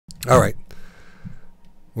All right,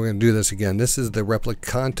 we're going to do this again. This is the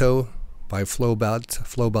Replikanto by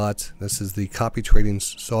Flowbots. This is the copy trading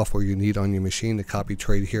software you need on your machine to copy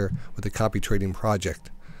trade here with the copy trading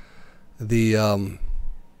project. The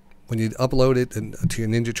when you upload it to your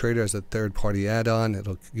NinjaTrader as a third-party add-on,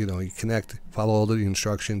 it'll you connect, follow all the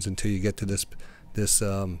instructions until you get to this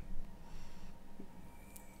you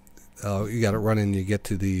got it running. You get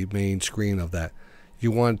to the main screen of that.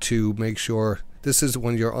 You want to make sure this is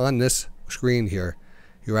when you're on this screen here.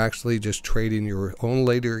 You're actually just trading your own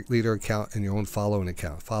leader account and your own follower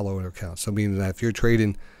account. So meaning that if you're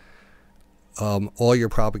trading all your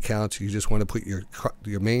prop accounts, you just want to put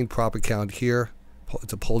your main prop account here.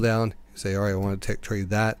 It's a pull down. You say, all right, I want to trade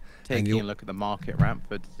that. Taking a look at the market ramp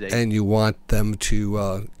for today. And you want them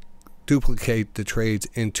to duplicate the trades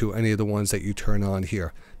into any of the ones that you turn on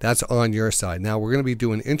here. That's on your side. Now we're going to be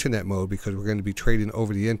doing internet mode because we're going to be trading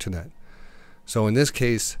over the internet. So in this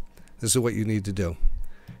case, this is what you need to do.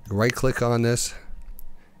 You right click on this,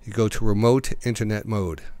 you go to remote internet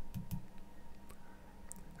mode.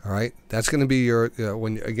 All right, that's going to be your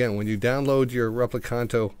when you download your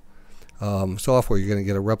Replikanto software, you're going to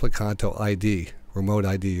get a Replikanto ID, remote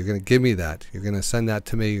ID. You're going to give me that. You're going to send that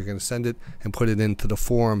to me. You're going to send it and put it into the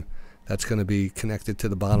form that's going to be connected to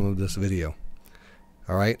the bottom of this video.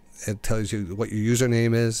 All right, it tells you what your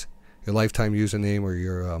username is, your lifetime username or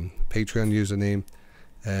your Patreon username,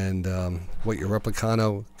 and what your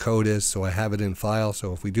Replikanto code is, so I have it in file.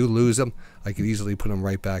 So if we do lose them, I can easily put them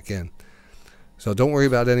right back in. So don't worry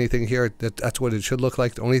about anything here. That's what it should look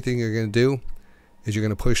like. The only thing you're going to do is you're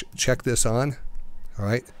going to check this on. All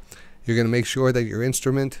right, you're going to make sure that your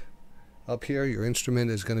instrument up here, your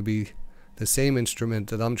instrument is going to be the same instrument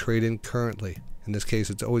that I'm trading currently. In this case,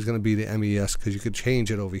 it's always going to be the MES because you could change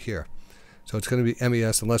it over here. So it's going to be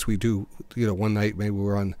MES unless we do, one night maybe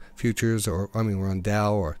we're on futures or we're on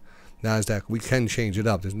Dow or NASDAQ. We can change it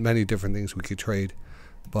up. There's many different things we could trade,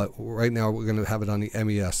 but right now we're going to have it on the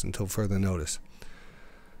MES until further notice.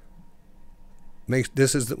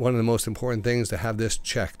 This is one of the most important things, to have this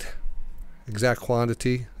checked. Exact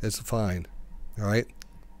quantity is fine. All right.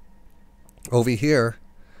 Over here,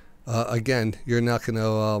 again, you're not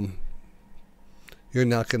going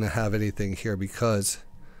to have anything here because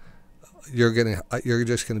you're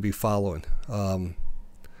just going to be following. Don't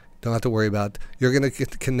have to worry about. You're going to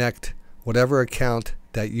connect whatever account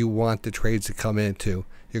that you want the trades to come into.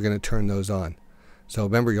 You're going to turn those on. So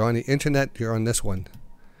remember, you're on the internet. You're on this one.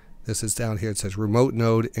 This is down here. It says remote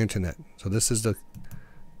node internet. So this is the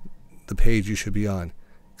page you should be on.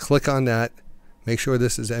 Click on that. Make sure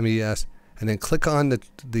this is MES, and then click on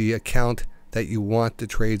the account that you want the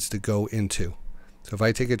trades to go into. So if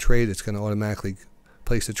I take a trade, it's going to automatically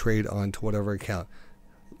place a trade onto whatever account.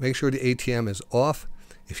 Make sure the ATM is off.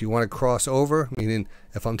 If you want to cross over, meaning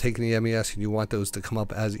if I'm taking the MES and you want those to come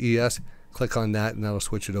up as ES, click on that and that'll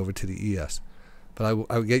switch it over to the ES. But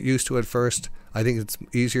I would get used to it first. I think it's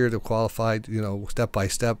easier to qualify, step by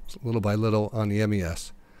step, little by little on the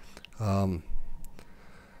MES.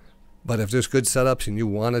 But if there's good setups and you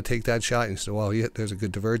want to take that shot and say, well, yeah, there's a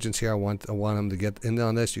good divergence here, I want them to get in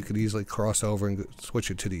on this, you could easily cross over and switch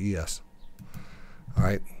it to the ES. All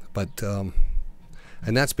right, but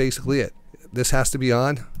and that's basically it. This has to be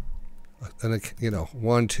on, and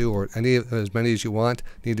 1, 2, or as many as you want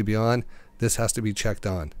need to be on. This has to be checked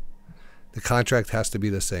on. The contract has to be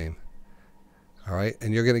the same. All right,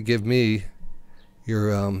 and you're going to give me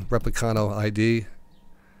your Replikanto ID,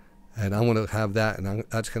 and I'm going to have that, and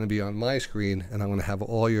that's going to be on my screen, and I'm going to have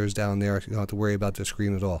all yours down there. You don't have to worry about the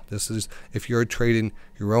screen at all. This is if you're trading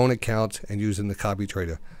your own account and using the copy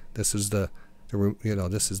trader. This is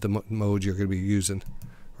this is the mode you're going to be using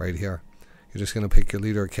right here. You're just going to pick your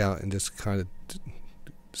leader account and just kind of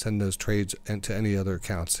send those trades into any other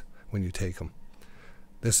accounts when you take them.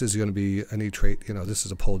 This is going to be any trade. This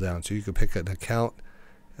is a pull down, so you can pick an account,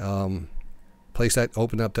 place that,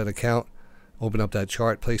 open up that account, open up that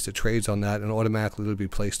chart, place the trades on that, and automatically it'll be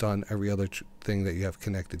placed on every other thing that you have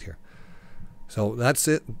connected here. So that's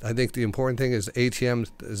it. I think the important thing is ATM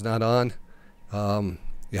is not on.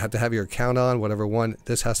 You have to have your account on, whatever one.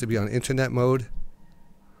 This has to be on internet mode,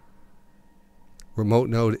 remote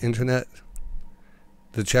node internet.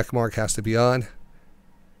 The check mark has to be on.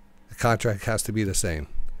 The contract has to be the same,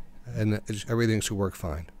 and everything should work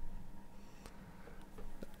fine.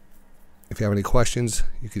 If you have any questions,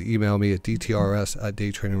 you can email me at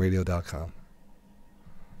dtrs@daytradingradio.com.